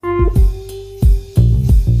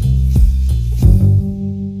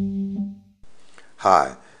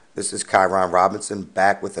Hi, this is Kyron Robinson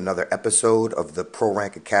back with another episode of the Pro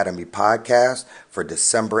Rank Academy podcast for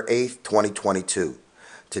December 8th, 2022.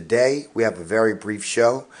 Today, we have a very brief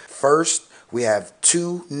show. First, we have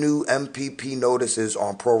 2 new MPP notices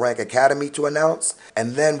on Pro Rank Academy to announce,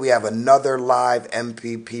 and then we have another live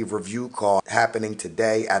MPP review call happening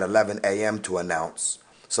today at 11 a.m. to announce.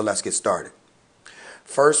 So let's get started.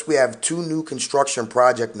 First, we have 2 new construction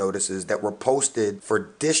project notices that were posted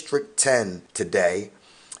for District 10 today.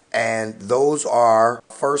 And those are,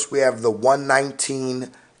 first we have the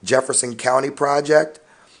 119 Jefferson County project.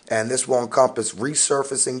 And this will encompass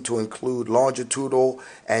resurfacing to include longitudinal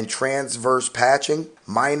and transverse patching,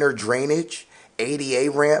 minor drainage,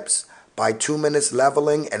 ADA ramps, bituminous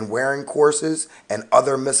leveling and wearing courses, and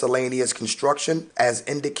other miscellaneous construction as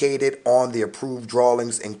indicated on the approved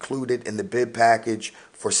drawings included in the bid package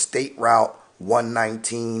for State Route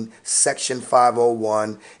 119, Section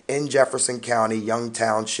 501 in Jefferson County, Young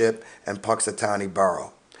Township, and Puxatawny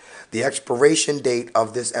Borough. The expiration date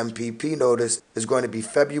of this MPP notice is going to be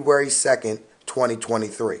February 2nd,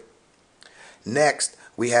 2023. Next,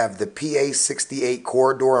 we have the PA 68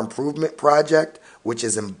 Corridor Improvement Project, which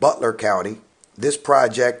is in Butler County. This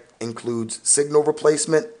project includes signal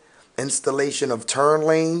replacement, installation of turn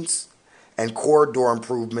lanes, and corridor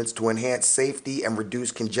improvements to enhance safety and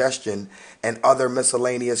reduce congestion, and other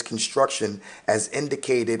miscellaneous construction as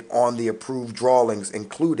indicated on the approved drawings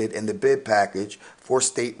included in the bid package for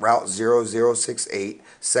State Route 0068,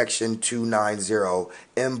 Section 290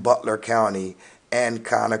 in Butler County and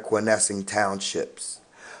Connequenessing Townships.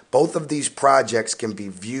 Both of these projects can be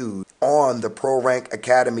viewed on the Pro Rank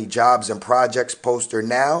Academy Jobs and Projects poster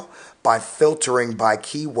now by filtering by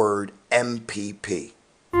keyword MPP.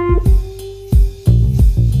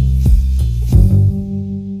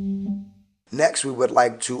 Next, we would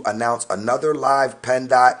like to announce another live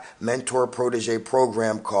PennDOT Mentor Protege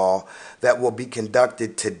program call that will be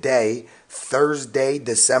conducted today, Thursday,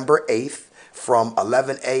 December 8th, from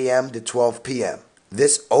 11 a.m. to 12 p.m.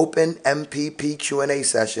 This open MPP Q&A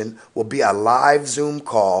session will be a live Zoom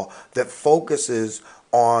call that focuses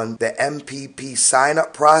on the MPP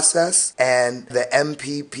sign-up process and the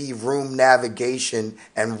MPP room navigation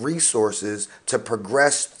and resources to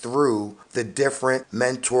progress through the different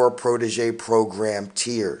Mentor Protege program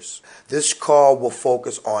tiers. This call will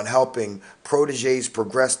focus on helping proteges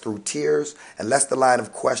progress through tiers unless the line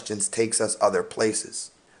of questions takes us other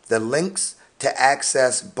places. The links to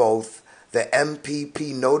access both the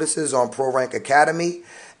MPP notices on Pro Rank Academy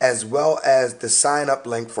as well as the sign-up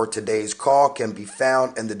link for today's call can be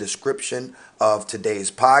found in the description of today's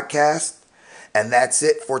podcast. And that's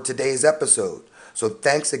it for today's episode. So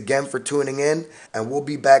thanks again for tuning in, and we'll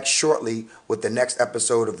be back shortly with the next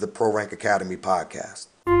episode of the Pro Rank Academy podcast.